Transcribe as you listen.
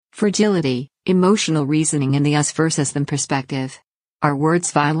Fragility, emotional reasoning in the us versus them perspective. Are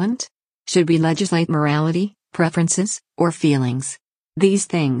words violent? Should we legislate morality, preferences, or feelings? These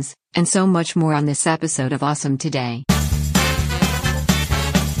things, and so much more on this episode of Awesome Today.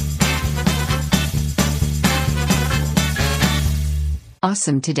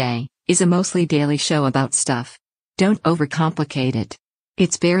 Awesome Today is a mostly daily show about stuff. Don't overcomplicate it.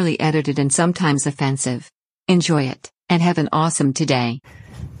 It's barely edited and sometimes offensive. Enjoy it, and have an awesome today.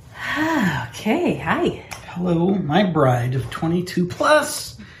 Okay, hi. Hello, my bride of 22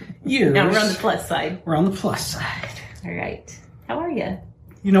 plus years. Now we're on the plus side. We're on the plus side. All right. How are you?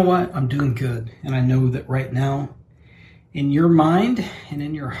 You know what? I'm doing good. And I know that right now, in your mind and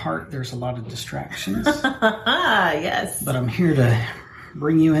in your heart, there's a lot of distractions. Yes. But I'm here to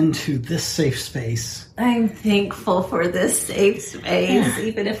bring you into this safe space. I'm thankful for this safe space,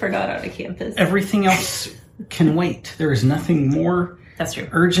 even if we're not on a campus. Everything else can wait. There is nothing more That's true.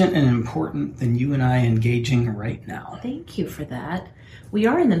 urgent and important than you and I engaging right now. Thank you for that. We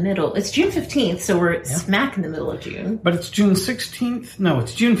are in the middle. It's June 15th, so we're smack in the middle of June. But it's June 16th. No,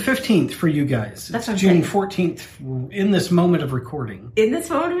 it's June 15th for you guys. That's It's what I'm June saying. 14th in this moment of recording. In this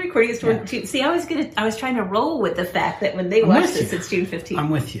moment of recording, it's June. See, I was trying to roll with the fact that when they watch this, it's June 15th. I'm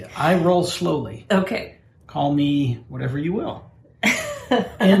with you. I roll slowly. Okay. Call me whatever you will.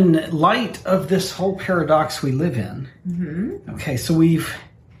 In light of this whole paradox we live in, okay, so we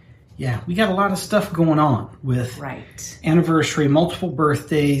got a lot of stuff going on with anniversary, multiple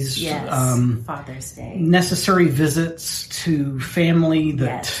birthdays, Father's Day, necessary visits to family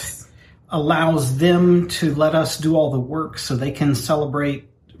that allows them to let us do all the work so they can celebrate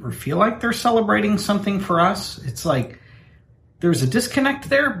or feel like they're celebrating something for us. It's like there's a disconnect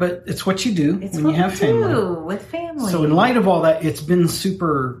there, but it's what you do when you have family. With family. So in light of all that, it's been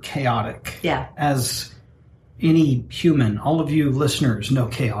super chaotic. Yeah. As any human, all of you listeners know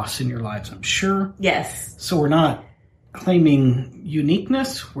chaos in your lives, I'm sure. Yes. So we're not claiming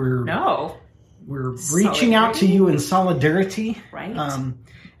uniqueness. We're reaching out to you in solidarity. Right.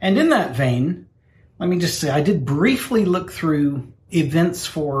 And in that vein, let me just say, I did briefly look through events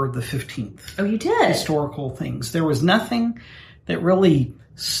for the 15th. Oh, you did? Historical things. There was nothing that really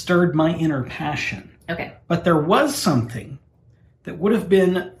stirred my inner passion. Okay. But there was something that would have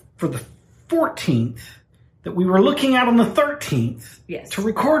been for the 14th that we were looking at on the 13th to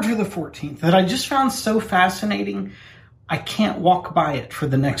record for the 14th that I just found so fascinating. I can't walk by it for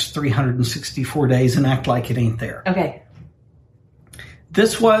the next 364 days and act like it ain't there. Okay.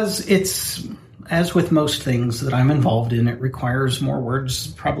 It's as with most things that I'm involved in, it requires more words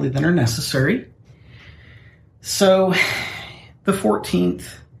probably than are necessary. So the 14th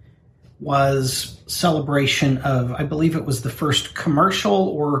was celebration of, I believe it was the first commercial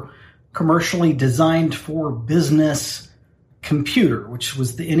or commercially designed for business computer, which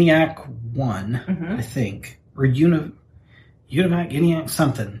was the ENIAC 1, I think, or UNIVAC, ENIAC,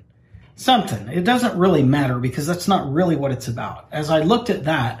 something. It doesn't really matter because that's not really what it's about. As I looked at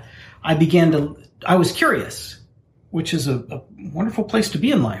that, I was curious, which is a wonderful place to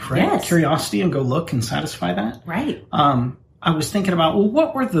be in life, right? Yes. Curiosity and go look and satisfy that. Right. I was thinking about, well,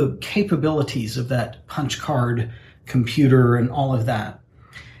 what were the capabilities of that punch card computer and all of that?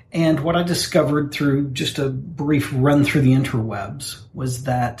 And what I discovered through just a brief run through the interwebs was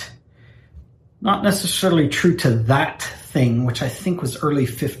that not necessarily true to that thing, which I think was early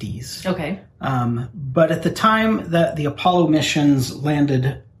 50s. Okay. But at the time that the Apollo missions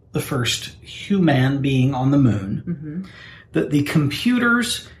landed the first human being on the moon, that the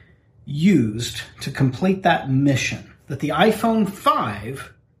computers used to complete that mission, that the iPhone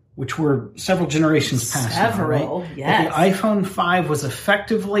 5, which were several generations past now, right? Yes. That the iPhone 5 was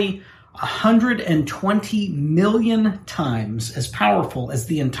effectively 120 million times as powerful as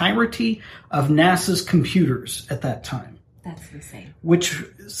the entirety of NASA's computers at that time. That's insane. Which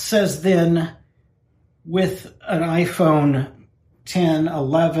says then, with an iPhone 10,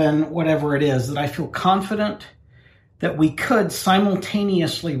 11, whatever it is, that I feel confident that we could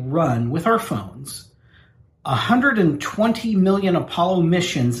simultaneously run with our phones 120 million Apollo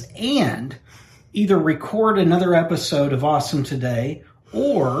missions and either record another episode of Awesome Today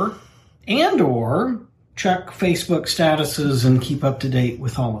or check Facebook statuses and keep up to date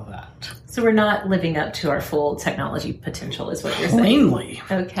with all of that. So we're not living up to our full technology potential is what you're saying. Plainly.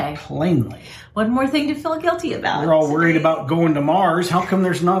 Okay. Plainly. One more thing to feel guilty about. We're all worried about going to Mars. How come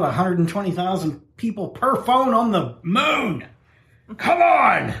there's not 120,000 people per phone on the moon? Come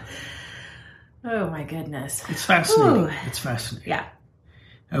on! Oh my goodness. It's fascinating. Ooh. It's fascinating. Yeah.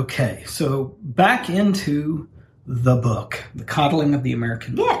 Okay, so back into the book, The Coddling of the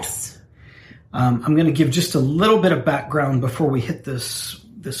American Mind. Yes. I'm going to give just a little bit of background before we hit this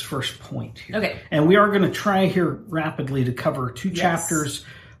this first point here. Okay. And we are going to try here rapidly to cover two chapters,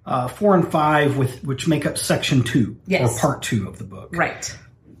 4 and 5, which make up section 2, or part 2 of the book. Right.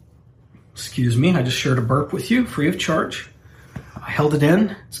 Excuse me, I just shared a burp with you, free of charge. I held it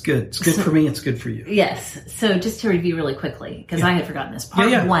in. It's good. It's good for me. It's good for you. Yes. So just to review really quickly, because I had forgotten this.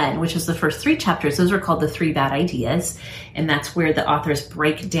 Part 1, which is the first 3 chapters, those are called the 3 bad ideas. And that's where the authors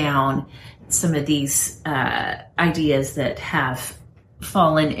break down some of these ideas that have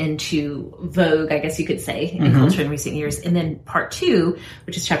fallen into vogue, I guess you could say, in culture in recent years. And then part 2,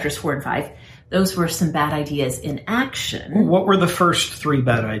 which is chapters 4 and 5, those were some bad ideas in action. What were the first 3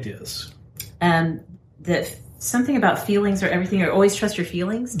 bad ideas? Something about feelings or everything, or always trust your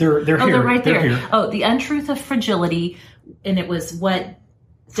feelings. They're here. They're right there. Here. Oh, the untruth of fragility, and it was what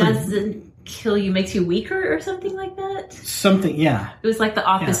doesn't kill you makes you weaker, or something like that. Something, yeah. It was like the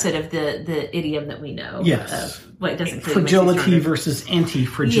opposite of the idiom that we know. Yes. Of what doesn't kill fragility you versus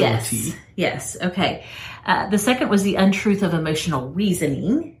anti-fragility. Yes. Okay. The second was the untruth of emotional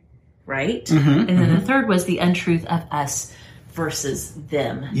reasoning, right? And then the third was the untruth of us versus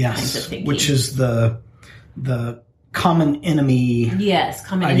them. Yes, kinds of thinking. which is the common enemy. Yes,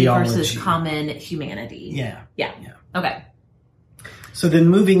 common ideology. enemy versus common humanity. Yeah. Okay. So then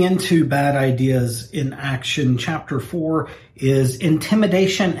moving into bad ideas in action, chapter 4 is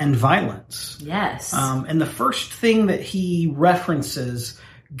intimidation and violence. Yes. And the first thing that he references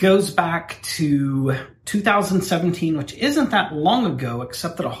goes back to 2017, which isn't that long ago,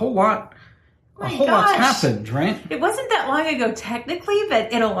 except that a whole lot's happened, right? It wasn't that long ago technically,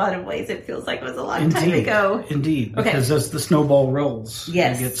 but in a lot of ways it feels like it was a long time ago. Indeed, because as the snowball rolls, it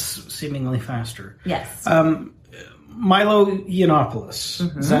Yes. gets seemingly faster. Yes. Milo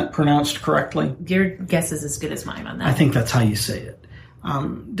Yiannopoulos, is that pronounced correctly? Your guess is as good as mine on that. I think that's how you say it.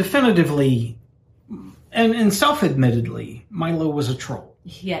 Definitively, and self-admittedly, Milo was a troll.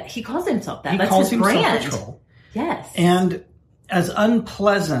 Yeah, he calls himself that. He That's calls his himself brand. a troll. Yes. And as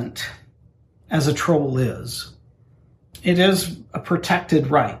unpleasant as a troll is, it is a protected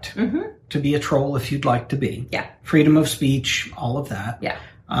right to be a troll if you'd like to be. Yeah. Freedom of speech, all of that. Yeah.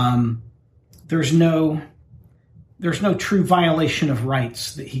 There's no true violation of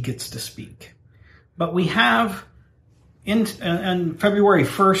rights that he gets to speak. But we have, on February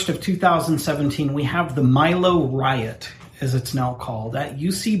 1st of 2017, we have the Milo Riot, as it's now called, at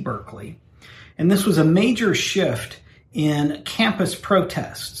UC Berkeley. And this was a major shift in campus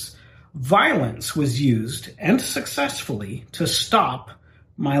protests. Violence was used, and successfully, to stop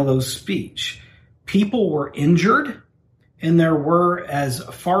Milo's speech. People were injured, and there were, as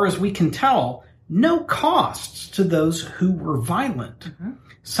far as we can tell, no costs to those who were violent.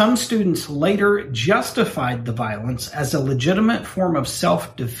 Some students later justified the violence as a legitimate form of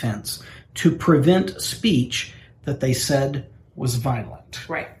self-defense to prevent speech that they said was violent.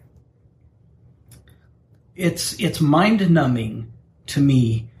 Right. It's mind-numbing to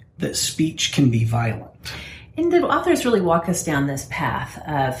me that speech can be violent. And the authors really walk us down this path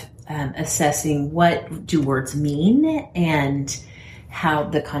of assessing what do words mean and how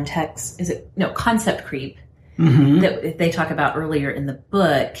the concept creep that they talk about earlier in the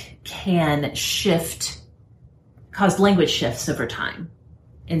book can cause language shifts over time.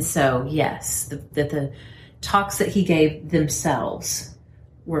 And so, yes, the talks that he gave themselves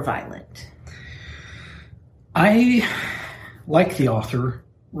were violent. I, like the author,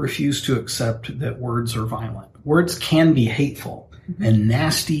 refuse to accept that words are violent. Words can be hateful and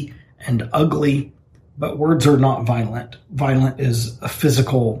nasty and ugly, but words are not violent. Violent is a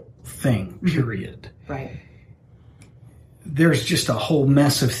physical thing, period. Right. There's just a whole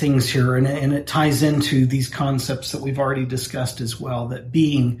mess of things here, and it ties into these concepts that we've already discussed as well, that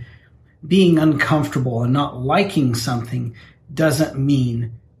being uncomfortable and not liking something doesn't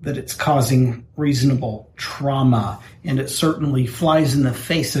mean that it's causing reasonable trauma. And it certainly flies in the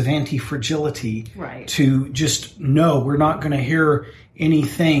face of anti-fragility to just, no, we're not going to hear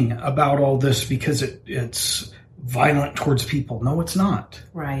anything about all this because it's violent towards people. No, it's not.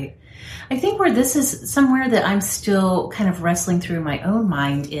 Right. I think where this is somewhere that I'm still kind of wrestling through my own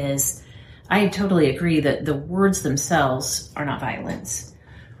mind is, I totally agree that the words themselves are not violence.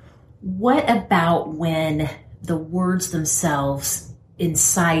 What about when the words themselves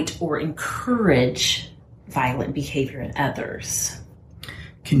incite or encourage violent behavior in others?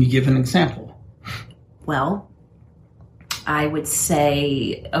 Can you give an example? Well, I would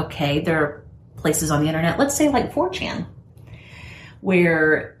say, okay, there are places on the internet, let's say like 4chan,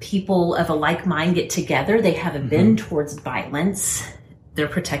 where people of a like mind get together. They have a bend towards violence. They're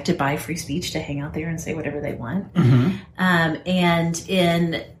protected by free speech to hang out there and say whatever they want. And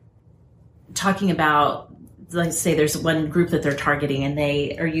in talking about let's say there's one group that they're targeting and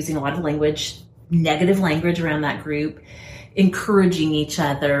they are using a lot of language, negative language around that group, encouraging each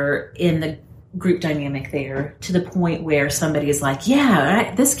other in the group dynamic there to the point where somebody is like,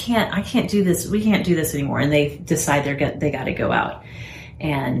 I can't do this. We can't do this anymore. And they decide they got to go out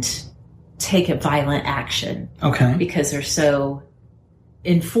and take a violent action. Okay. Because they're so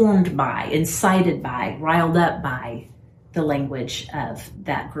informed by, incited by, riled up by the language of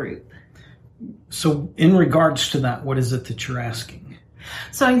that group. So in regards to that, what is it that you're asking?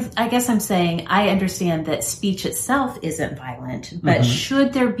 So I guess I'm saying I understand that speech itself isn't violent, but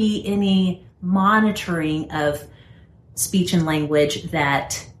should there be any monitoring of speech and language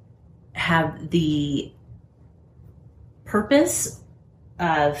that have the purpose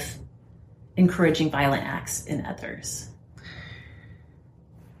of encouraging violent acts in others?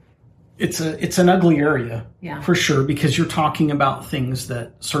 It's an ugly area, for sure, because you're talking about things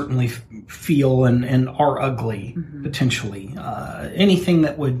that certainly feel and are ugly, potentially. Anything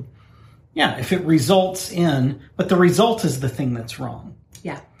that would, if it results in, but the result is the thing that's wrong.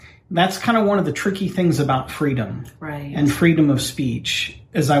 Yeah. That's kind of one of the tricky things about freedom. Right. And freedom of speech,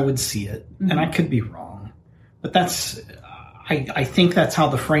 as I would see it. And I could be wrong. But I think that's how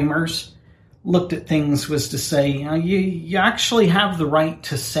the framers looked at things, was to say, you actually have the right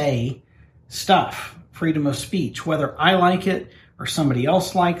to say stuff, freedom of speech, whether I like it or somebody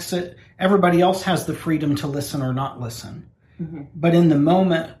else likes it. Everybody else has the freedom to listen or not listen. But in the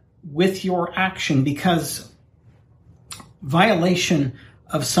moment with your action, because violation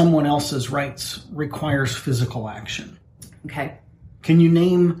of someone else's rights requires physical action. Okay. Can you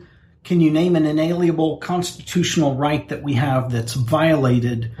name an inalienable constitutional right that we have that's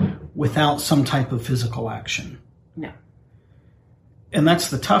violated without some type of physical action? No. And that's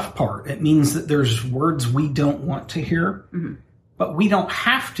the tough part. It means that there's words we don't want to hear, but we don't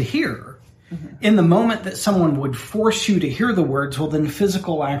have to hear. In the moment that someone would force you to hear the words, well, then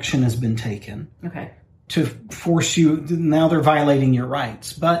physical action has been taken. Okay. To force you, now they're violating your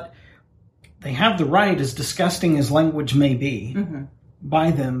rights. But they have the right, as disgusting as language may be,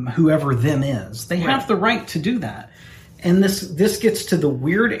 by them, whoever them is. They have the right to do that. And this gets to the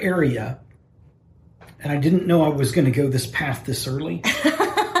weird area, and I didn't know I was going to go this path this early.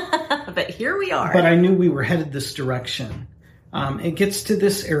 But here we are. But I knew we were headed this direction. It gets to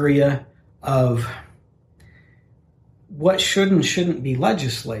this area of what should and shouldn't be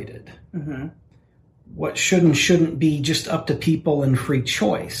legislated. What should and shouldn't be just up to people and free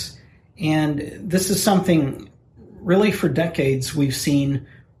choice. And this is something really for decades we've seen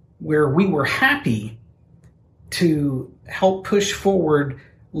where we were happy to help push forward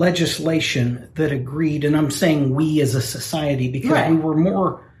legislation that agreed, and I'm saying we as a society because we were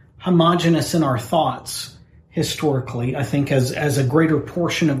more homogenous in our thoughts historically. I think as a greater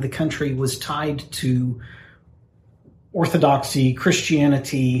portion of the country was tied to Orthodoxy,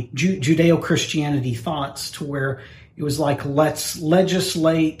 Christianity, Judeo-Christianity thoughts, to where it was like, let's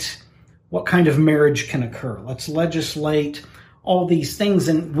legislate what kind of marriage can occur. Let's legislate all these things.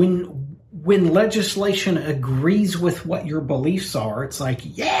 And when legislation agrees with what your beliefs are, it's like,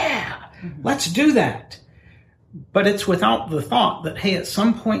 let's do that. But it's without the thought that, hey, at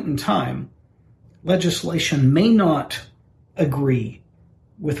some point in time, legislation may not agree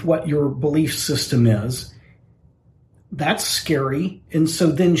with what your belief system is. That's scary. And so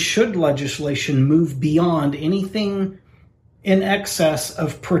then should legislation move beyond anything in excess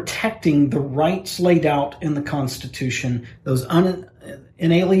of protecting the rights laid out in the Constitution, those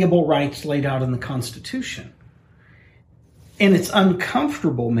inalienable rights laid out in the Constitution? And it's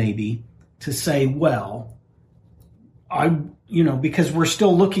uncomfortable maybe to say, well, because we're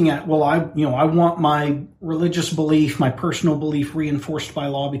still looking at, I want my religious belief, my personal belief reinforced by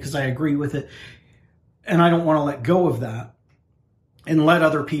law because I agree with it. And I don't want to let go of that and let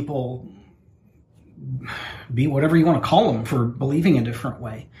other people be whatever you want to call them for believing a different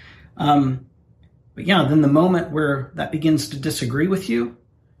way. Then the moment where that begins to disagree with you,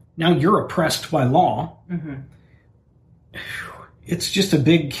 now you're oppressed by law. It's just a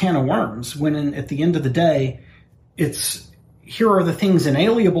big can of worms when at the end of the day, here are the things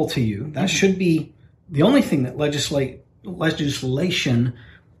inalienable to you. That should be the only thing that legislation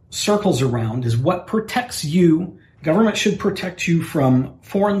circles around, is what protects you. Government should protect you from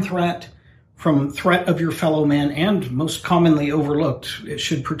foreign threat, from threat of your fellow man, and most commonly overlooked, it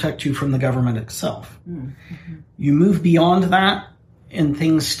should protect you from the government itself. You move beyond that, and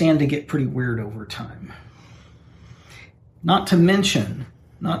things stand to get pretty weird over time. Not to mention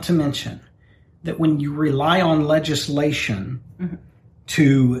that when you rely on legislation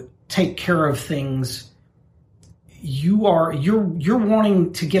to take care of things, you're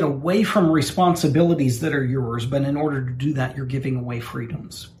wanting to get away from responsibilities that are yours, but in order to do that, you're giving away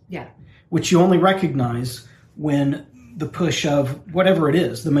freedoms. Yeah. Which you only recognize when the push of whatever it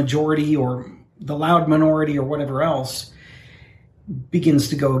is, the majority or the loud minority or whatever else, begins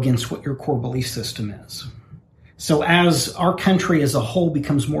to go against what your core belief system is. So as our country as a whole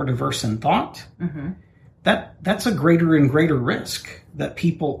becomes more diverse in thought, that's a greater and greater risk that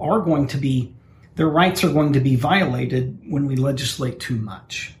people are going to be, their rights are going to be violated when we legislate too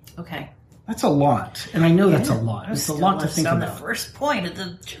much. Okay. That's a lot. And I know that's a lot. It's a lot to think about. On the first point of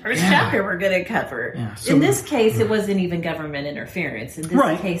the first chapter we're going to cover. Yeah. So, in this case, it wasn't even government interference. In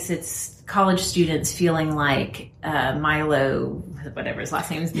this case, it's college students feeling like Milo, whatever his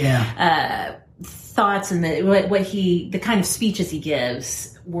last name is, thoughts and the kind of speeches he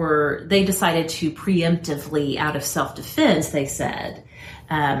gives they decided to preemptively, out of self-defense, they said,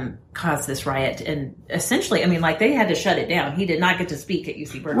 cause this riot. And essentially, I mean, like, they had to shut it down. He did not get to speak at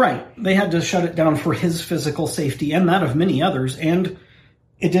UC Berkeley. Right. They had to shut it down for his physical safety and that of many others. And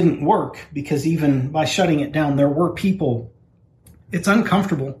it didn't work because even by shutting it down, there were people. It's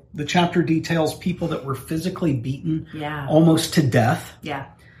uncomfortable. The chapter details people that were physically beaten almost to death. Yeah.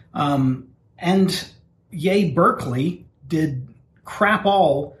 And Berkeley did crap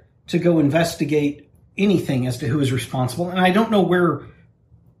all to go investigate anything as to who was responsible. And I don't know where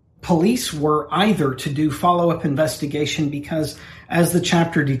police were either to do follow-up investigation because, as the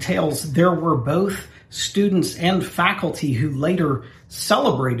chapter details, there were both students and faculty who later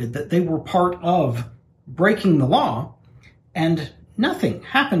celebrated that they were part of breaking the law, and nothing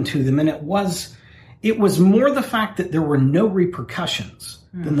happened to them. And it was more the fact that there were no repercussions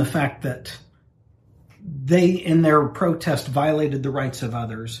than the fact that they, in their protest, violated the rights of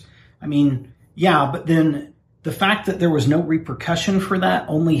others. I mean, but then the fact that there was no repercussion for that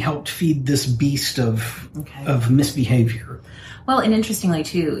only helped feed this beast of misbehavior. Well, and interestingly,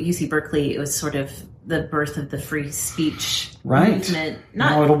 too, UC Berkeley, it was sort of the birth of the free speech movement.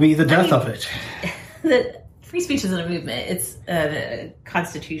 Now it'll be the death of it. The free speech isn't a movement. It's a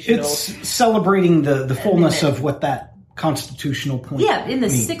constitutional... It's celebrating the fullness of what that constitutional point in the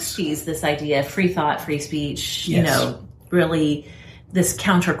means. 60s, this idea of free thought, free speech, really this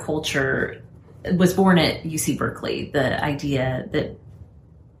counterculture was born at UC Berkeley. The idea that,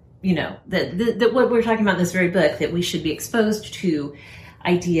 that what we're talking about in this very book, that we should be exposed to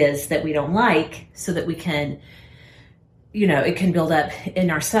ideas that we don't like so that we can, it can build up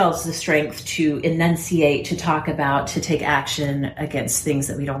in ourselves the strength to enunciate, to talk about, to take action against things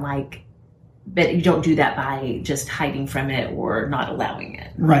that we don't like. But you don't do that by just hiding from it or not allowing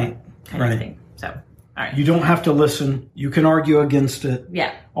it. Right. Kind of thing. So, all right. You don't have to listen. You can argue against it.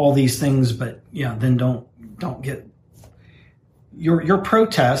 Yeah. All these things, but then don't get your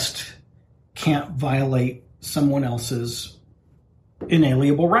protest can't violate someone else's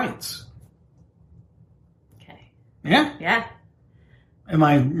inalienable rights. Okay. Yeah? Yeah. Am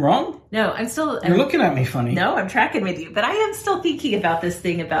I wrong? No, You're looking at me funny. No, I'm tracking with you. But I am still thinking about this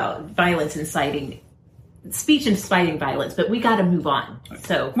thing about violence speech inciting violence, but we got to move on.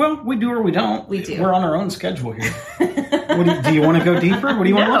 So, well, we do or we don't. We do. We're on our own schedule here. Do you want to go deeper? What do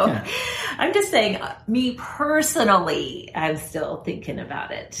you want to look at? I'm just saying, me personally, I'm still thinking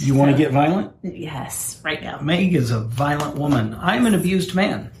about it. You want to get violent? Yes, right now. Meg is a violent woman. I'm an abused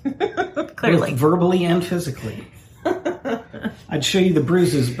man. Clearly. Both verbally and physically. I'd show you the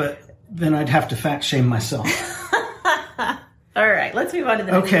bruises, but then I'd have to fact shame myself. All right, let's move on to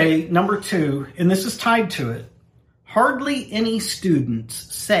the next one. Number 2, and this is tied to it. Hardly any students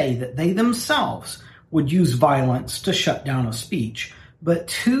say that they themselves would use violence to shut down a speech, but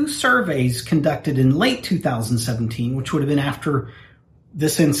 2 surveys conducted in late 2017, which would have been after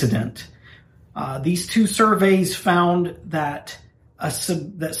this incident, these 2 surveys found that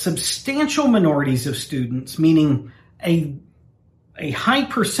that substantial minorities of students, meaning a high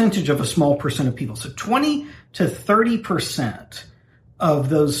percentage of a small percent of people, so 20 to 30% of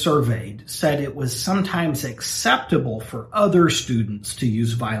those surveyed said it was sometimes acceptable for other students to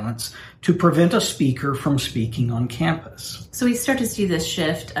use violence to prevent a speaker from speaking on campus. So we start to see this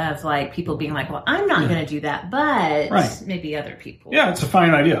shift of like people being like, well, I'm not going to do that, but maybe other people. Yeah, it's a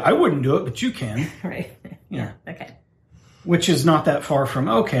fine idea. I wouldn't do it, but you can. Right. Yeah. Okay. Which is not that far from,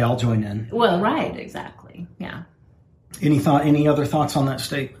 okay, I'll join in. Well, right, exactly. Yeah. Any other thoughts on that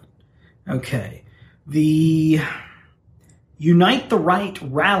statement? Okay. The Unite the Right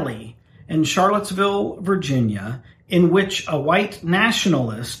rally in Charlottesville, Virginia, in which a white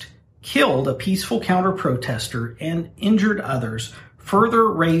nationalist killed a peaceful counter-protester and injured others, further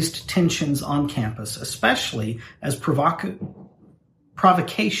raised tensions on campus, especially as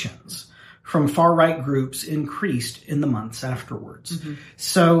provocations from far-right groups increased in the months afterwards.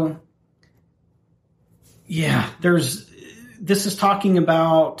 So, yeah, this is talking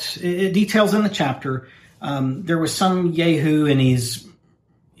about, it details in the chapter. There was some Yahoo in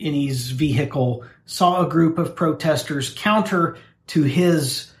his vehicle, saw a group of protesters counter to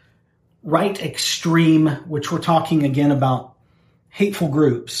his right extreme, which we're talking again about hateful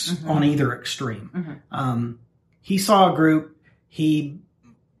groups on either extreme. He saw a group, he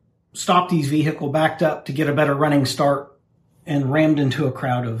stopped his vehicle, backed up to get a better running start, and rammed into a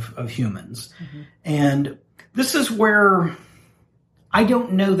crowd of humans. And this is where I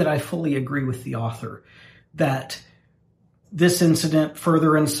don't know that I fully agree with the author that this incident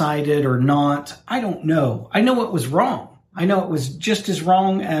further incited or not. I don't know. I know it was wrong. I know it was just as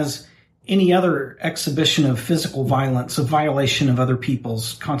wrong as any other exhibition of physical violence, a violation of other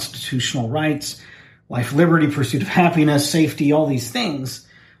people's constitutional rights, life, liberty, pursuit of happiness, safety, all these things.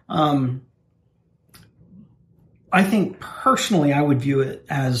 I think personally I would view it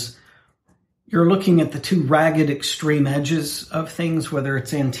as you're looking at the two ragged extreme edges of things, whether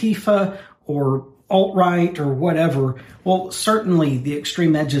it's Antifa or alt-right or whatever. Well, certainly the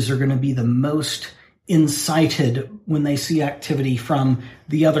extreme edges are going to be the most incited when they see activity from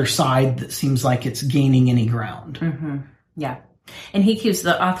the other side that seems like it's gaining any ground. Yeah. And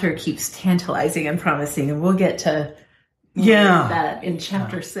the author keeps tantalizing and promising, and we'll get to that in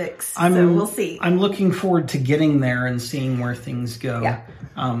chapter 6. So we'll see. I'm looking forward to getting there and seeing where things go. Yeah.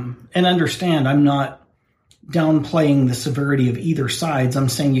 And understand, I'm not downplaying the severity of either sides. I'm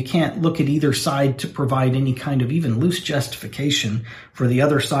saying you can't look at either side to provide any kind of even loose justification for the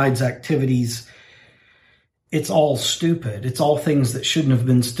other side's activities. It's all stupid. It's all things that shouldn't have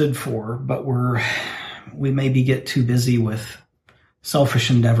been stood for, but we maybe get too busy with selfish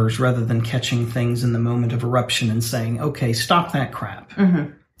endeavors rather than catching things in the moment of eruption and saying, okay, stop that crap.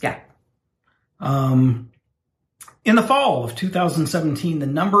 Yeah. In the fall of 2017, the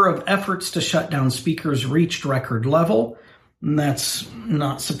number of efforts to shut down speakers reached record level. And that's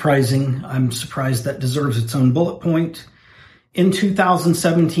not surprising. I'm surprised that deserves its own bullet point. In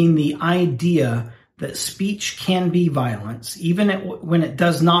 2017, the idea that speech can be violence, even when it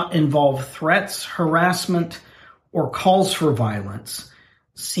does not involve threats, harassment, or calls for violence,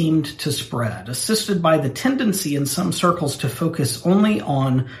 seemed to spread, assisted by the tendency in some circles to focus only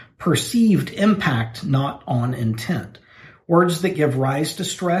on perceived impact, not on intent. Words that give rise to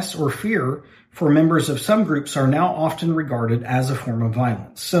stress or fear for members of some groups are now often regarded as a form of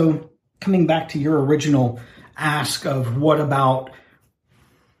violence. So, coming back to your original ask of what about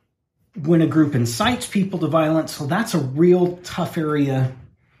when a group incites people to violence, so that's a real tough area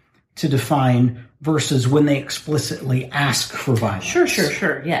to define versus when they explicitly ask for violence.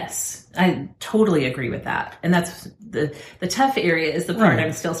 Sure. Yes. I totally agree with that. And that's the tough area is the part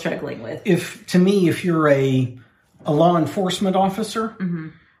I'm still struggling with. If you're a law enforcement officer,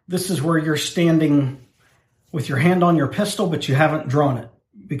 this is where you're standing with your hand on your pistol, but you haven't drawn it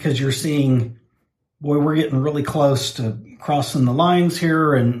because you're seeing, boy, we're getting really close to crossing the lines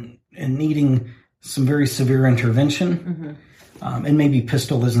here and needing some very severe intervention. And maybe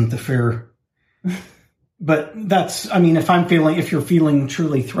pistol isn't the fair, but if you're feeling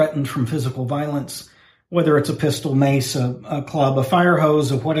truly threatened from physical violence, whether it's a pistol, mace, a club, a fire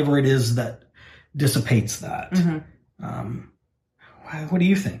hose, or whatever it is that dissipates that. What do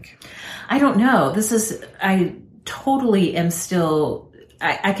you think? I don't know. I totally am still,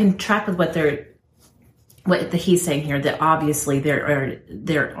 I can track with what he's saying here, that obviously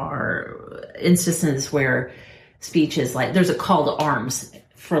there are instances where speech is like, there's a call to arms,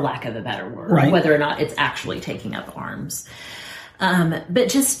 for lack of a better word, whether or not it's actually taking up arms. But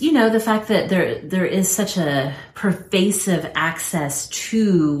just, the fact that there is such a pervasive access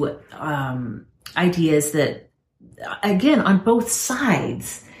to ideas that, again, on both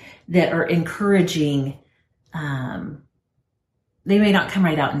sides, that are encouraging, they may not come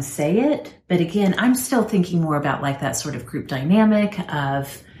right out and say it, but again, I'm still thinking more about like that sort of group dynamic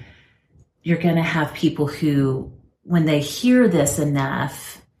of, you're going to have people who, when they hear this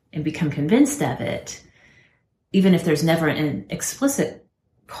enough and become convinced of it, even if there's never an explicit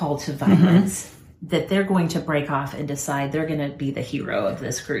call to violence, that they're going to break off and decide they're going to be the hero of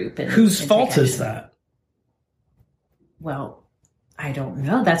this group. Whose fault is that? Well, I don't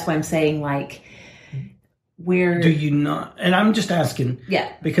know. That's why I'm saying, like, where do you not? And I'm just asking,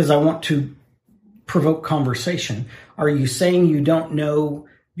 because I want to provoke conversation. Are you saying you don't know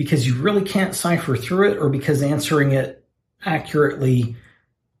because you really can't cipher through it, or because answering it accurately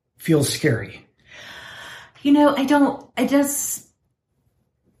feels scary?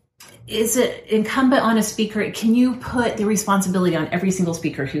 is it incumbent on a speaker? Can you put the responsibility on every single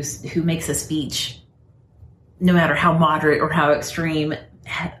speaker who makes a speech, no matter how moderate or how extreme,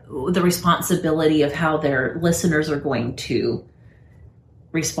 the responsibility of how their listeners are going to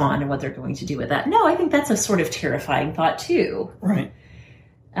respond and what they're going to do with that? No, I think that's a sort of terrifying thought too. Right.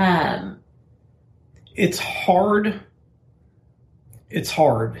 It's hard. It's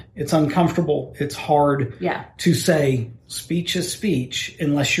hard. It's uncomfortable. It's hard to say speech is speech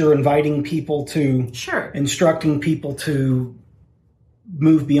unless you're inviting people to, instructing people to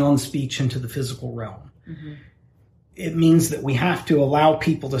move beyond speech into the physical realm. Mm-hmm. It means that we have to allow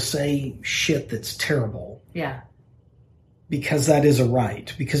people to say shit that's terrible. Yeah. Because that is a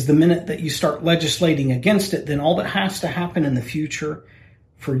right. Because the minute that you start legislating against it, then all that has to happen in the future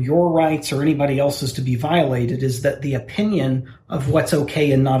for your rights or anybody else's to be violated is that the opinion of what's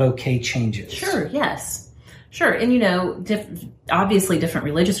okay and not okay changes. Sure, yes. Sure. And, obviously different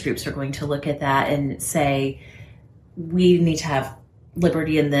religious groups are going to look at that and say, we need to have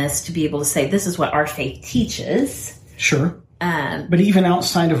liberty in this to be able to say, this is what our faith teaches. Sure. But even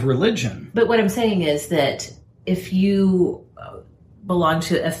outside of religion. But what I'm saying is that if you belong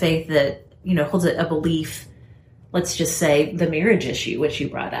to a faith that, holds a belief, let's just say the marriage issue, which you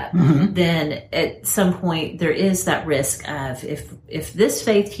brought up, mm-hmm. then at some point there is that risk of if this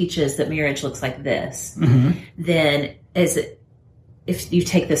faith teaches that marriage looks like this, mm-hmm. then if you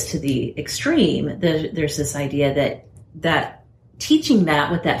take this to the extreme, there's this idea that teaching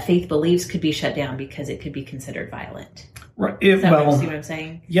that what that faith believes could be shut down because it could be considered violent. Right. See what I'm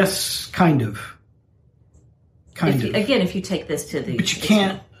saying? Yes, kind of. Again, if you take this to the... But you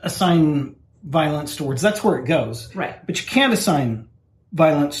can't assign violence to words. That's where it goes. Right. But you can't assign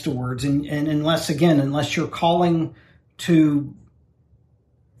violence to words and unless you're calling to...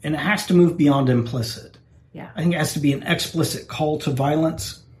 And it has to move beyond implicit. Yeah. I think it has to be an explicit call to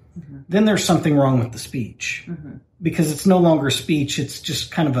violence. Mm-hmm. Then there's something wrong with the speech. Mm-hmm. Because it's no longer speech. It's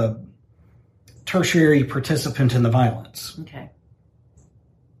just kind of a tertiary participant in the violence. Okay.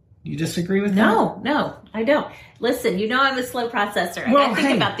 You disagree with that? No, I don't. Listen, I'm a slow processor. I gotta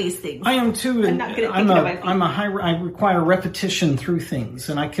think about these things. I am too. I'm not good at thinking about my feet. I require repetition through things,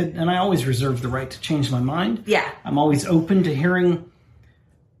 and I always reserve the right to change my mind. Yeah. I'm always open to hearing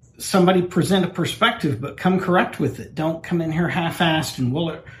somebody present a perspective, but come correct with it. Don't come in here half-assed and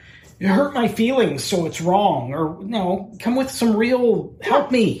it hurt my feelings, so it's wrong. Or come with some real help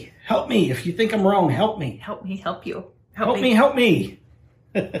me. Help me. If you think I'm wrong, help me. Help me help you. Help me.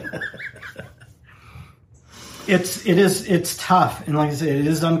 It's tough, and like I said, it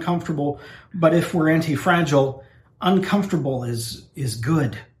is uncomfortable. But if we're anti-fragile, uncomfortable is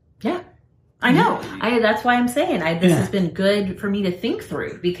good. Yeah, I know. That's why I'm saying this has been good for me to think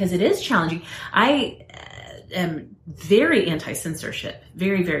through because it is challenging. I am very anti-censorship,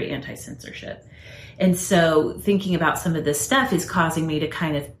 very, very anti-censorship, and so thinking about some of this stuff is causing me to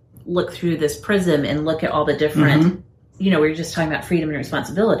kind of look through this prism and look at all the different. Mm-hmm. We're just talking about freedom and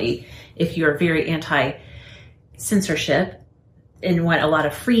responsibility. If you're very anti-censorship and want a lot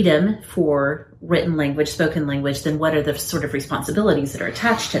of freedom for written language, spoken language, then what are the sort of responsibilities that are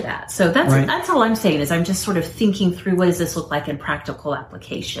attached to that? So that's all I'm saying is I'm just sort of thinking through what does this look like in practical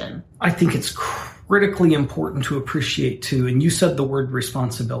application. I think it's critically important to appreciate too, and you said the word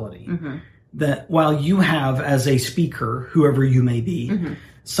responsibility, mm-hmm. that while you have as a speaker, whoever you may be, mm-hmm.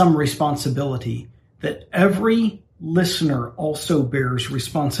 some responsibility, that every listener also bears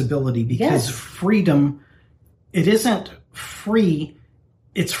responsibility because freedom, it isn't free.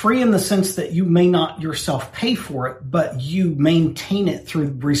 It's free in the sense that you may not yourself pay for it, but you maintain it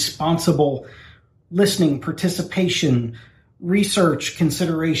through responsible listening, participation, research,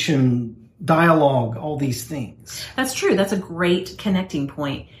 consideration, dialogue, all these things. That's true. That's a great connecting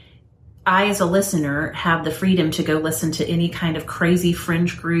point. I, as a listener, have the freedom to go listen to any kind of crazy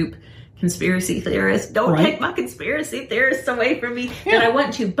fringe group conspiracy theorists. Don't take my conspiracy theorists away from me that I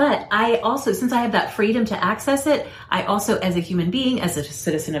want to. But I also, since I have that freedom to access it, I also, as a human being, as a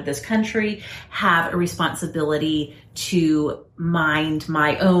citizen of this country, have a responsibility to mind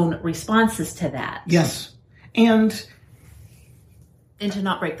my own responses to that. Yes. And to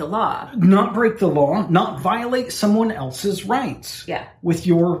not break the law. Not break the law, not violate someone else's rights. Yeah. With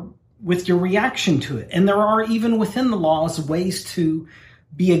your reaction to it. And there are, even within the laws, ways to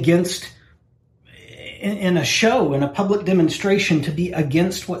be against, in a show, in a public demonstration, to be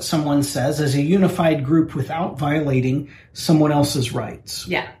against what someone says as a unified group without violating someone else's rights.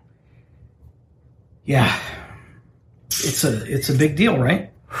 Yeah. Yeah. It's a big deal,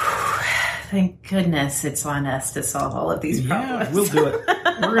 right? Thank goodness it's on us to solve all of these problems. Yeah, we'll do it.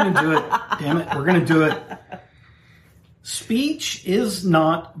 We're going to do it. Damn it. We're going to do it. Speech is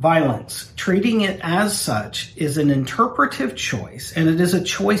not violence. Treating it as such is an interpretive choice, and it is a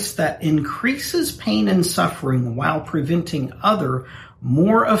choice that increases pain and suffering while preventing other,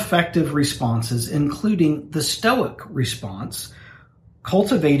 more effective responses, including the Stoic response,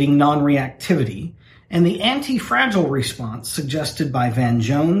 cultivating non-reactivity, and the anti-fragile response suggested by Van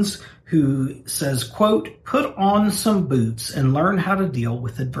Jones, who says, quote, "Put on some boots and learn how to deal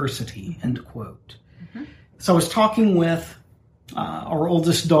with adversity," end quote. So I was talking with our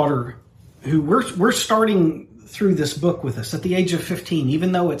oldest daughter, who we're starting through this book with us at the age of 15,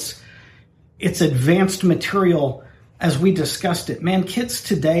 even though it's advanced material as we discussed it. Man, kids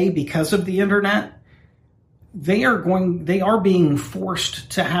today, because of the internet, they are being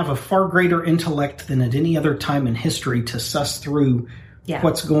forced to have a far greater intellect than at any other time in history to suss through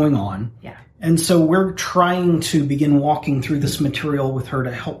what's going on. Yeah. And so we're trying to begin walking through this material with her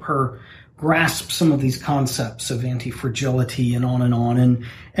to help her grasp some of these concepts of anti-fragility and on and on.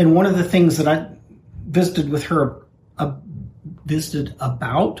 And one of the things that I visited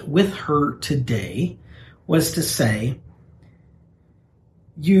about with her today was to say,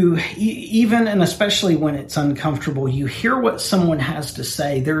 you, even and especially when it's uncomfortable, you hear what someone has to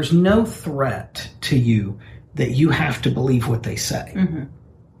say. There's no threat to you that you have to believe what they say. Mm-hmm.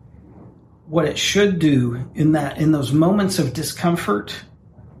 What it should do in those moments of discomfort,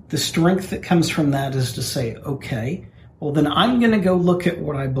 the strength that comes from that is to say, okay, well, then I'm going to go look at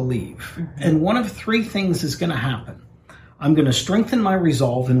what I believe. Mm-hmm. And one of three things is going to happen. I'm going to strengthen my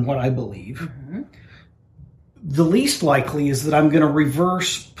resolve in what I believe. Mm-hmm. The least likely is that I'm going to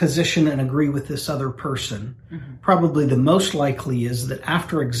reverse position and agree with this other person. Mm-hmm. Probably the most likely is that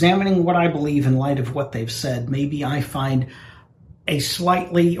after examining what I believe in light of what they've said, maybe I find a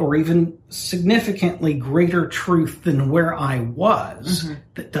slightly or even significantly greater truth than where I was. Mm-hmm.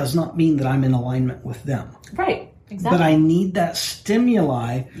 That does not mean that I'm in alignment with them. Right. Exactly. But I need that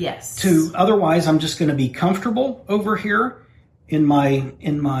stimuli. Yes. To otherwise I'm just going to be comfortable over here in my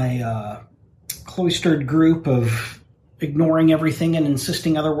cloistered group of ignoring everything and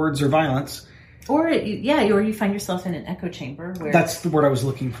insisting other words are violence. Or you find yourself in an echo chamber where... That's the word I was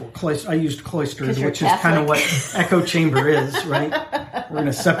looking for. I used cloistered, which is kind of what echo chamber is, right? We're going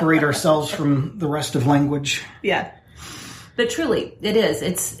to separate ourselves from the rest of language. Yeah. But truly, it is.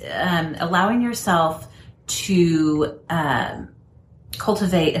 It's allowing yourself to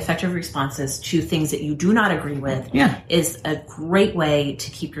cultivate effective responses to things that you do not agree with is a great way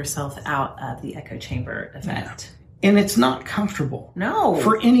to keep yourself out of the echo chamber effect. Yeah. And it's not comfortable. No.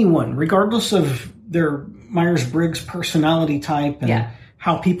 For anyone, regardless of their Myers-Briggs personality type and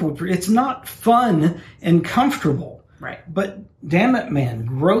how people... It's not fun and comfortable. Right. But damn it, man,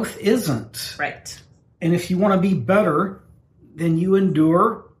 growth isn't. Right. And if you want to be better, then you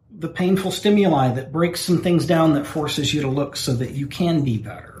endure the painful stimuli that breaks some things down that forces you to look so that you can be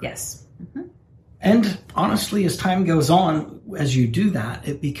better. Yes. Mm-hmm. And honestly, as time goes on, as you do that,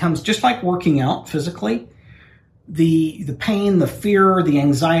 it becomes just like working out physically. The pain, the fear, the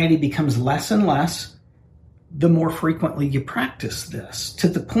anxiety becomes less and less the more frequently you practice this, to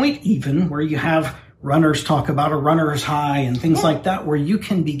the point even where you have runners talk about a runner's high and things like that, where you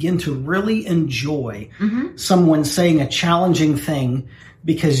can begin to really enjoy someone saying a challenging thing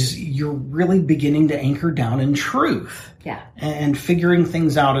because you're really beginning to anchor down in truth and figuring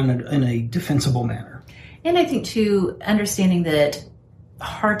things out in a defensible manner. And I think, too, understanding that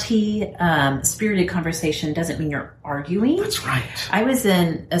hearty, spirited conversation doesn't mean you're arguing. That's right. I was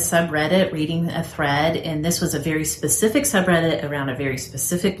in a subreddit reading a thread, and this was a very specific subreddit around a very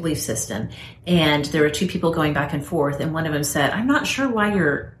specific belief system. And there were two people going back and forth, and one of them said, "I'm not sure why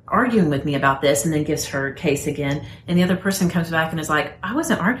you're arguing with me about this," and then gives her case again. And the other person comes back and is like, "I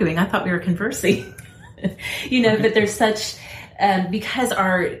wasn't arguing. I thought we were conversing." But there's such... because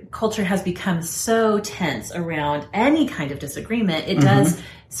our culture has become so tense around any kind of disagreement, it does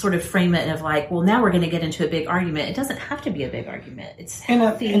sort of frame it of like, well, now we're going to get into a big argument. It doesn't have to be a big argument. It's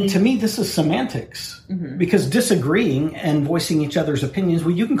healthy. And to me, this is semantics, because disagreeing and voicing each other's opinions,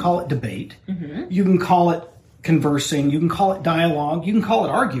 well, you can call it debate, you can call it conversing, you can call it dialogue, you can call it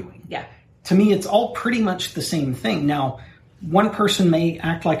arguing. Yeah. To me, it's all pretty much the same thing. Now, one person may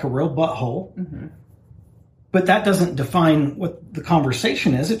act like a real butthole, but that doesn't define what the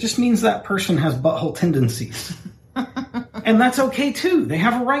conversation is. It just means that person has butthole tendencies. And that's okay, too. They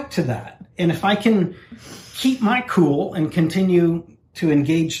have a right to that. And if I can keep my cool and continue to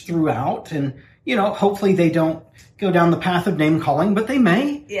engage throughout, and, hopefully they don't go down the path of name-calling, but they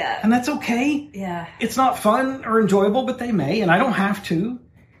may. Yeah. And that's okay. Yeah. It's not fun or enjoyable, but they may, and I don't have to.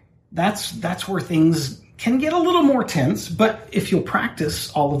 That's where things can get a little more tense, but if you'll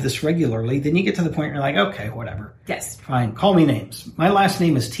practice all of this regularly, then you get to the point where you're like, okay, whatever. Yes. Fine, call me names. My last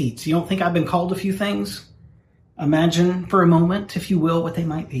name is Teets. You don't think I've been called a few things? Imagine for a moment, if you will, what they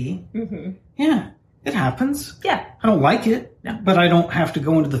might be. Mm-hmm. Yeah, it happens. Yeah. I don't like it, No. but I don't have to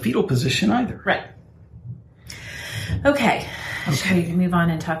go into the fetal position either. Right. Okay. Shall we move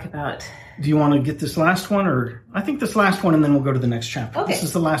on and talk about... Do you want to get this last one, or I think this last one, and then we'll go to the next chapter. Okay. This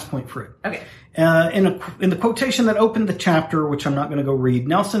is the last point for it. Okay. In the quotation that opened the chapter, which I'm not going to go read,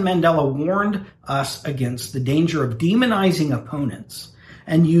 Nelson Mandela warned us against the danger of demonizing opponents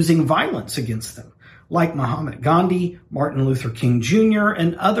and using violence against them, like Mahatma Gandhi, Martin Luther King Jr.,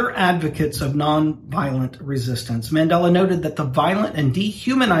 and other advocates of nonviolent resistance. Mandela noted that the violent and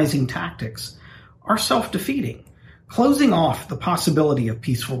dehumanizing tactics are self-defeating, closing off the possibility of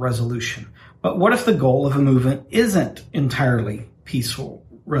peaceful resolution. But what if the goal of a movement isn't entirely peaceful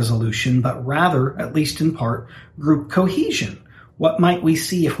resolution, but rather, at least in part, group cohesion? What might we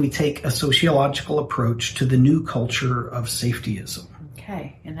see if we take a sociological approach to the new culture of safetyism?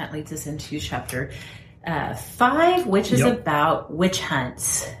 Okay, and that leads us into chapter 5, which is about witch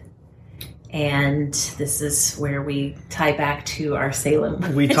hunts. And this is where we tie back to our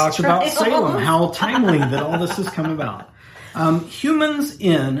Salem. We talked about Salem, how timely that all this has come about. Humans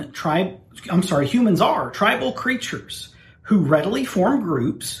are tribal creatures who readily form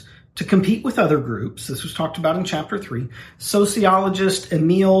groups to compete with other groups. This was talked about in chapter 3. Sociologist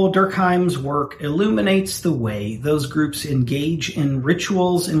Emil Durkheim's work illuminates the way those groups engage in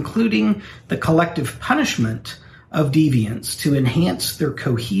rituals, including the collective punishment of deviance, to enhance their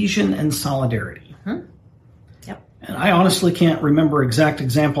cohesion and solidarity. Mm-hmm. Yep. And I honestly can't remember exact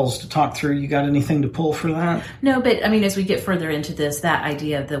examples to talk through. You got anything to pull for that? No, but I mean, as we get further into this, that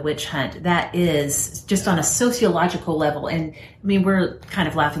idea of the witch hunt, that is just on a sociological level. And I mean, we're kind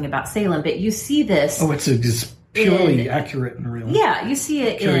of laughing about Salem, but you see this. Oh, it's just purely accurate and real. Yeah, you see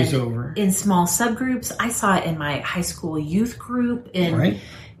it carries over in small subgroups. I saw it in my high school youth group. Right.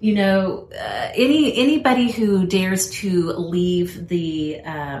 You know, anybody who dares to leave the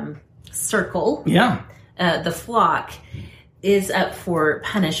circle, the flock, is up for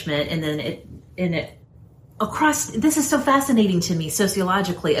punishment. And then it across. This is so fascinating to me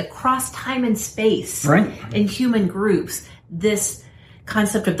sociologically. Across time and space, right, in human groups, this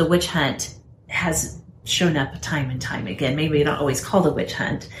concept of the witch hunt has shown up time and time again. Maybe we don't always call the witch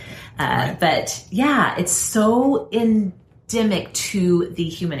hunt, but yeah, it's so endemic to the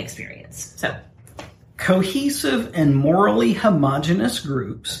human experience. So, cohesive and morally homogeneous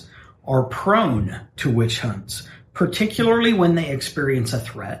groups are prone to witch hunts, particularly when they experience a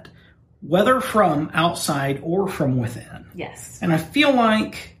threat, whether from outside or from within. Yes. And I feel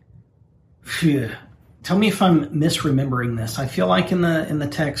like, tell me if I'm misremembering this. I feel like in the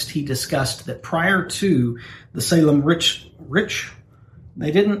text he discussed that prior to the Salem rich,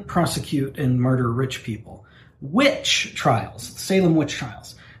 they didn't prosecute and murder rich people. Witch trials, Salem witch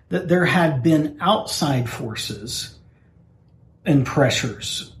trials, that there had been outside forces and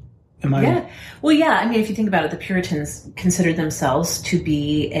pressures. Yeah. Well, yeah. I mean, if you think about it, the Puritans considered themselves to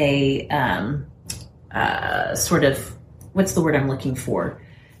be a sort of, what's the word I'm looking for?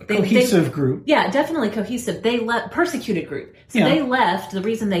 Cohesive group. Yeah, definitely cohesive. They persecuted group. So they left. The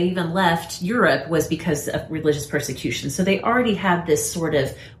reason they even left Europe was because of religious persecution. So they already had this sort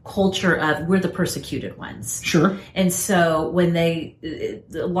of culture of we're the persecuted ones. Sure. And so when a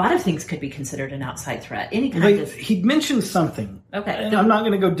lot of things could be considered an outside threat. Any kind of. He'd mentioned something. Okay. And I'm not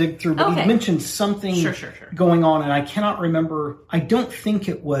going to go dig through, but he mentioned something going on, and I cannot remember. I don't think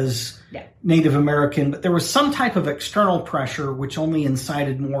it was Native American, but there was some type of external pressure which only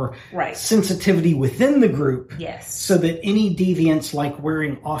incited more sensitivity within the group. Yes. So that any deviance, like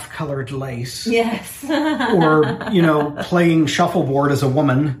wearing off-colored lace, or playing shuffleboard as a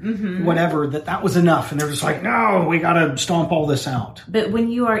woman, whatever, that was enough, and they're just like, no, we got to stomp all this out. But when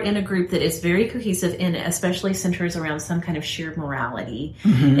you are in a group that is very cohesive and especially centers around some kind of shared morality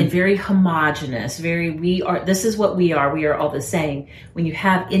and very homogenous, this is what we are all the same. When you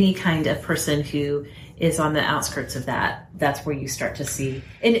have any kind of person who is on the outskirts of that, that's where you start to see.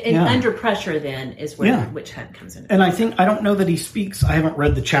 And under pressure then is where witch hunt comes in. And I don't know that he speaks, I haven't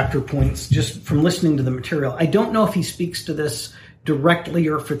read the chapter points, just from listening to the material. I don't know if he speaks to this directly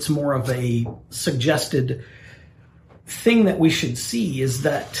or if it's more of a suggested thing that we should see, is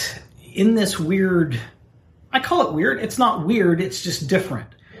that in this weird, I call it weird, it's not weird, it's just different.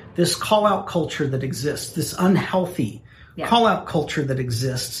 This call-out culture that exists, this unhealthy call-out culture that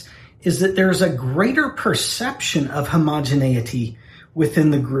exists, is that there's a greater perception of homogeneity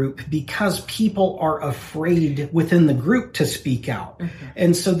within the group because people are afraid within the group to speak out.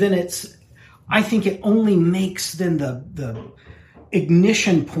 And so then I think it only makes then the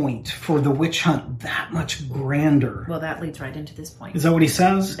ignition point for the witch hunt that much grander. Well, that leads right into this point. Is that what he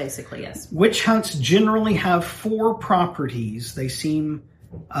says? Basically, yes. Witch hunts generally have 4 properties. They seem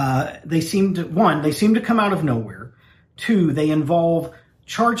to come out of nowhere. 2, they involve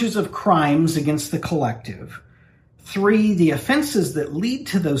charges of crimes against the collective. 3, the offenses that lead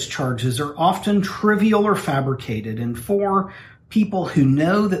to those charges are often trivial or fabricated. And 4, people who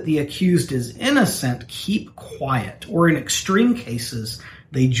know that the accused is innocent keep quiet, or in extreme cases,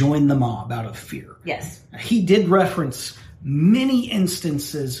 they join the mob out of fear. Yes. He did reference many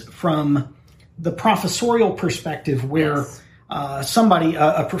instances from the professorial perspective where somebody,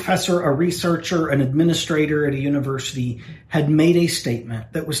 a professor, a researcher, an administrator at a university had made a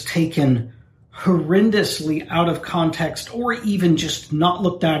statement that was taken horrendously out of context, or even just not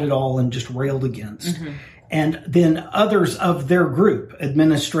looked at at all and just railed against. Mm-hmm. And then others of their group,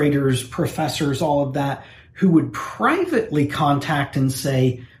 administrators, professors, all of that, who would privately contact and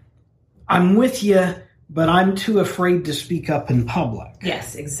say, I'm with you, but I'm too afraid to speak up in public.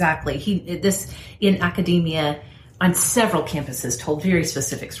 Yes, exactly. This in academia on several campuses told very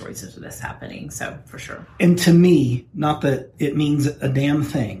specific stories of this happening. So for sure. And to me, not that it means a damn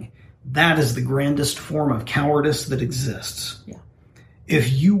thing, that is the grandest form of cowardice that exists. Yeah.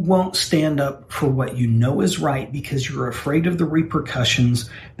 If you won't stand up for what you know is right because you're afraid of the repercussions,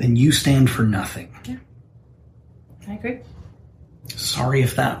 then you stand for nothing. Yeah, I agree. Sorry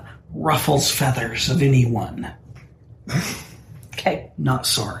if that ruffles feathers of anyone. Okay. Not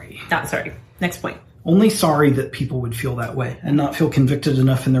sorry. Not sorry. Next point. Only sorry that people would feel that way and not feel convicted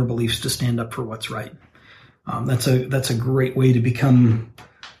enough in their beliefs to stand up for what's right. That's a great way to become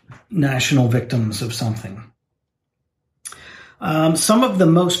national victims of something. Some of the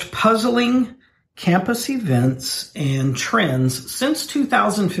most puzzling campus events and trends since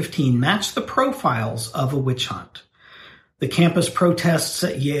 2015 match the profiles of a witch hunt. The campus protests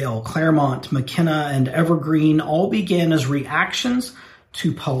at Yale, Claremont, McKenna, and Evergreen all began as reactions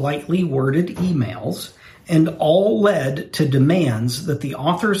to politely worded emails, and all led to demands that the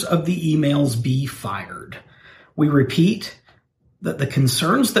authors of the emails be fired. We repeat that the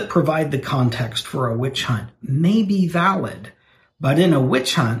concerns that provide the context for a witch hunt may be valid, but in a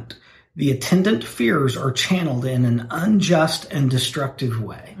witch hunt, the attendant fears are channeled in an unjust and destructive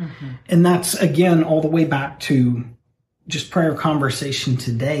way. Mm-hmm. And that's, again, all the way back to just prior conversation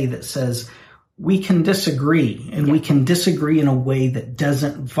today that says we can disagree, and we can disagree in a way that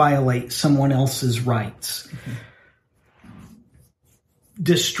doesn't violate someone else's rights. Mm-hmm.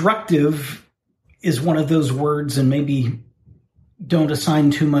 Destructive is one of those words, and maybe don't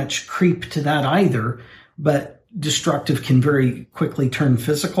assign too much creep to that either, but destructive can very quickly turn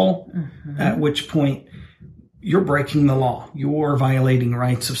physical, at which point you're breaking the law. You're violating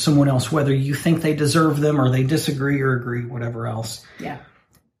rights of someone else, whether you think they deserve them or they disagree or agree, whatever else. Yeah.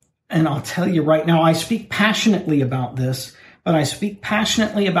 And I'll tell you right now, I speak passionately about this, but I speak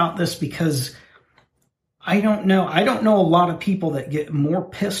passionately about this because I don't know a lot of people that get more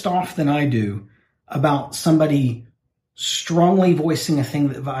pissed off than I do about somebody strongly voicing a thing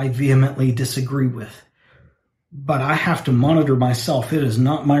that I vehemently disagree with. But I have to monitor myself. It is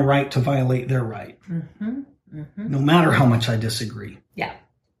not my right to violate their right. Mm-hmm. Mm-hmm. No matter how much I disagree. Yeah.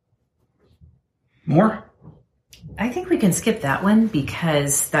 More? I think we can skip that one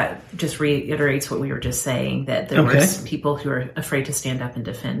because that just reiterates what we were just saying, that there were people who are afraid to stand up and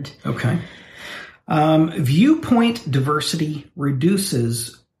defend. Okay. Viewpoint diversity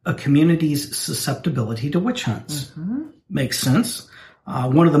reduces a community's susceptibility to witch hunts. Mm-hmm. Makes sense.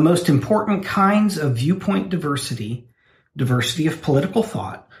 One of the most important kinds of viewpoint diversity of political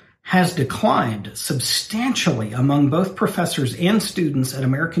thought, has declined substantially among both professors and students at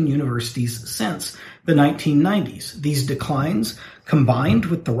American universities since the 1990s. These declines, combined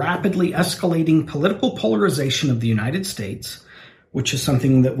with the rapidly escalating political polarization of the United States, which is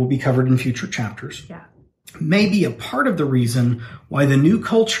something that will be covered in future chapters, may be a part of the reason why the new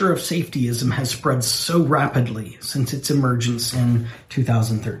culture of safetyism has spread so rapidly since its emergence in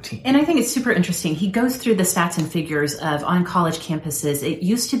 2013. And I think it's super interesting. He goes through the stats and figures of on college campuses. It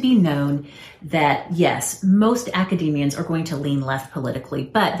used to be known that, yes, most academians are going to lean left politically,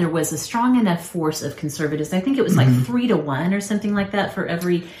 but there was a strong enough force of conservatives. I think it was like 3-1 or something like that for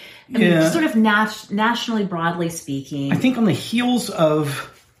every, I mean, sort of nationally, broadly speaking. I think on the heels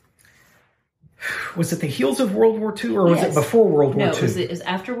of... Was it the heels of World War II or was it before World War II? No, it was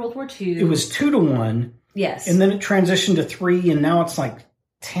after World War II. It was 2-1. Yes. And then it transitioned to 3, and now it's like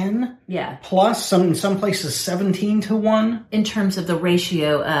 10. Yeah. Plus, in some places, 17-1. In terms of the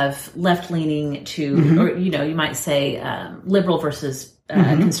ratio of left-leaning to, or, you know, you might say liberal versus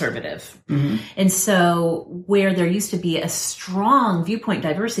conservative. And so where there used to be a strong viewpoint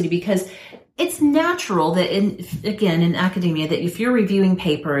diversity, because it's natural that in academia, that if you're reviewing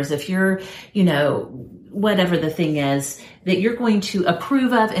papers, if you're, whatever the thing is, that you're going to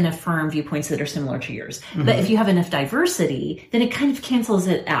approve of and affirm viewpoints that are similar to yours. But if you have enough diversity, then it kind of cancels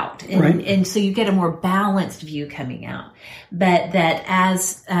it out. And so you get a more balanced view coming out. But that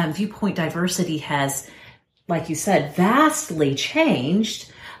as viewpoint diversity has, like you said, vastly changed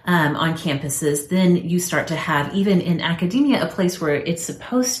on campuses, then you start to have, even in academia, a place where it's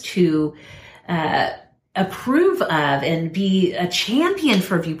supposed to approve of and be a champion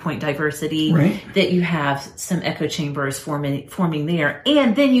for viewpoint diversity, that you have some echo chambers forming there.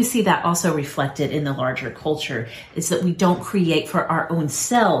 And then you see that also reflected in the larger culture, is that we don't create for our own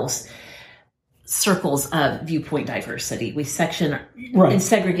selves circles of viewpoint diversity. We section and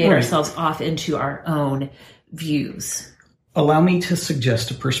segregate ourselves off into our own views. Allow me to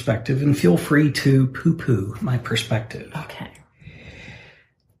suggest a perspective, and feel free to poo-poo my perspective. Okay.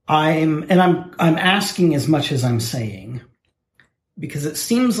 I'm asking as much as I'm saying, because it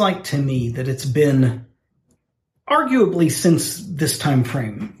seems like to me that it's been arguably since this time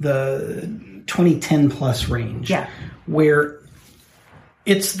frame, the 2010 plus range, where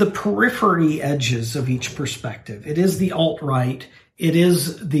it's the periphery edges of each perspective. It is the alt-right. It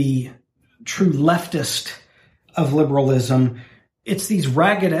is the true leftist of liberalism. It's these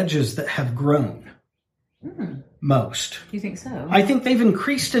ragged edges that have grown. Most. You think so? I think they've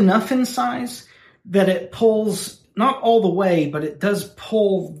increased enough in size that it pulls, not all the way, but it does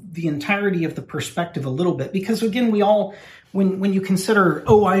pull the entirety of the perspective a little bit. Because again, we all, when you consider,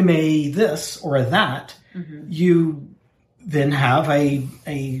 I'm a this or a that, you then have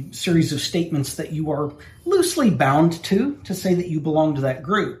a series of statements that you are loosely bound to say that you belong to that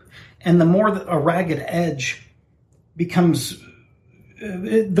group. And the more that a ragged edge becomes,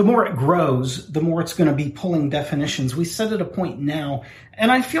 the more it grows, the more it's going to be pulling definitions. We sit at a point now,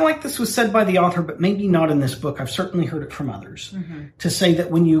 and I feel like this was said by the author, but maybe not in this book. I've certainly heard it from others, to say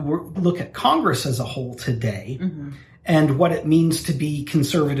that when you look at Congress as a whole today, and what it means to be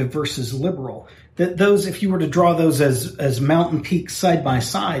conservative versus liberal, that those, if you were to draw those as mountain peaks side by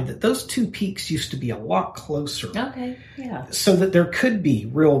side, that those two peaks used to be a lot closer. Okay, yeah. So that there could be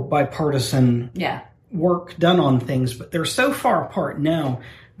real bipartisan work done on things, but they're so far apart now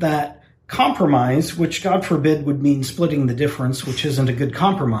that compromise, which God forbid would mean splitting the difference, which isn't a good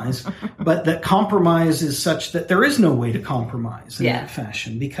compromise, but that compromise is such that there is no way to compromise in that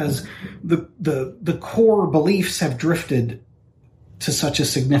fashion, because the core beliefs have drifted to such a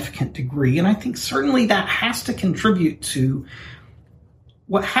significant degree. And I think certainly that has to contribute to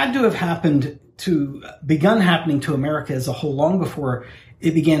what had to have begun happening to America as a whole long before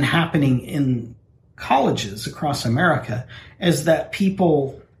it began happening in colleges across America, is that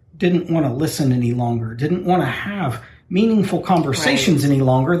people didn't want to listen any longer, didn't want to have meaningful conversations any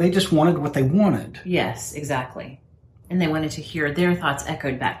longer. They just wanted what they wanted. Yes, exactly. And they wanted to hear their thoughts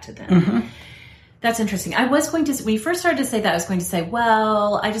echoed back to them. That's interesting. I was going to, when you first started to say that, I was going to say,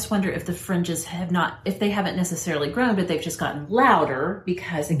 well, I just wonder if the fringes if they haven't necessarily grown, but they've just gotten louder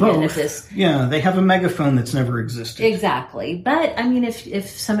because, again, of this. Yeah, they have a megaphone that's never existed. Exactly. But, I mean, if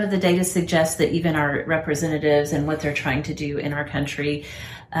some of the data suggests that even our representatives and what they're trying to do in our country,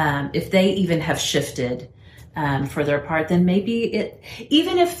 if they even have shifted for their part, then maybe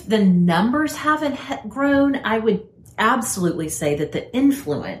even if the numbers haven't grown, I would absolutely say that the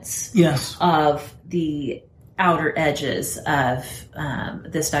influence of the outer edges of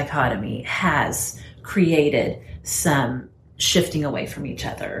this dichotomy has created some shifting away from each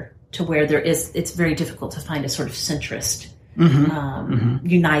other, to where it's very difficult to find a sort of centrist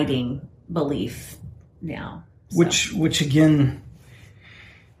uniting belief now. So. Which again,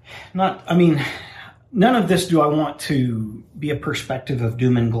 none of this do I want to be a perspective of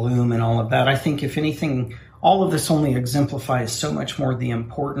doom and gloom and all of that. I think if anything, all of this only exemplifies so much more the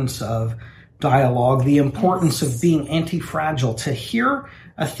importance of dialogue, the importance of being anti-fragile, to hear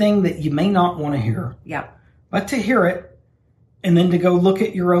a thing that you may not want to hear, but to hear it, and then to go look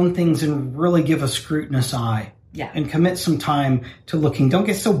at your own things and really give a scrutinous eye and commit some time to looking. Don't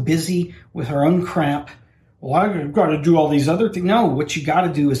get so busy with our own crap. Well, I've got to do all these other things. No, what you got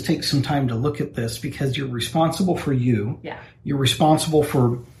to do is take some time to look at this, because you're responsible for you. You're responsible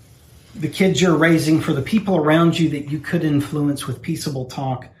for the kids you're raising, for the people around you that you could influence with peaceable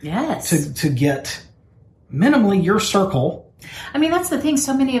talk. Yes. To get minimally your circle I mean, that's the thing.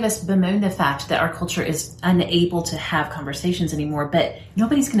 So many of us bemoan the fact that our culture is unable to have conversations anymore, but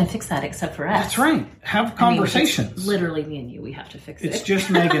nobody's going to fix that except for us. That's right. Have conversations. I mean, it's literally me and you. We have to fix it. It's just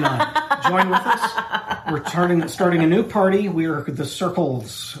Meg and I. Join with us. We're starting a new party. We are the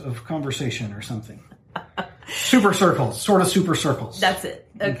circles of conversation or something. Super circles. Sort of super circles. That's it.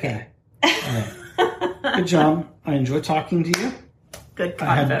 Okay. All right. Good job. I enjoyed talking to you. Good convo.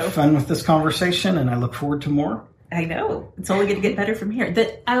 I had fun with this conversation, and I look forward to more. I know. It's only going to get better from here.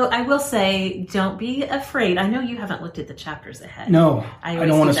 I will say, don't be afraid. I know you haven't looked at the chapters ahead. No, I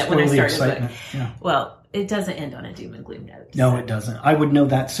don't want to that spoil when I the start a book. excitement. Yeah. Well, it doesn't end on a doom and gloom note. No, it doesn't. I would know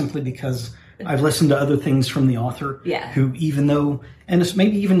that simply because I've listened to other things from the author. Yeah. Who, even though, and it's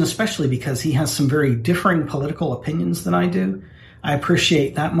maybe even especially because he has some very differing political opinions than I do, I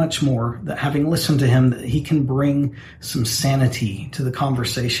appreciate that much more that having listened to him, that he can bring some sanity to the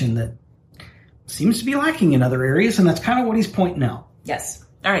conversation that seems to be lacking in other areas, and that's kind of what he's pointing out. Yes.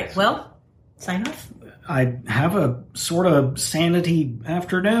 All right. Well, sign off. I'd have a sort of sanity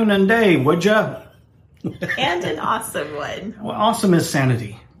afternoon and day, would ya? And an awesome one. Well, awesome is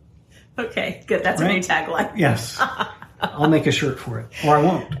sanity. Okay, good. That's Right? a new tagline. Yes. I'll make a shirt for it. Or I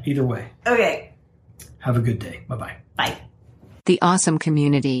won't. Either way. Okay. Have a good day. Bye-bye. Bye. The awesome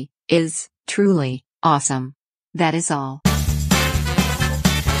community is truly awesome. That is all.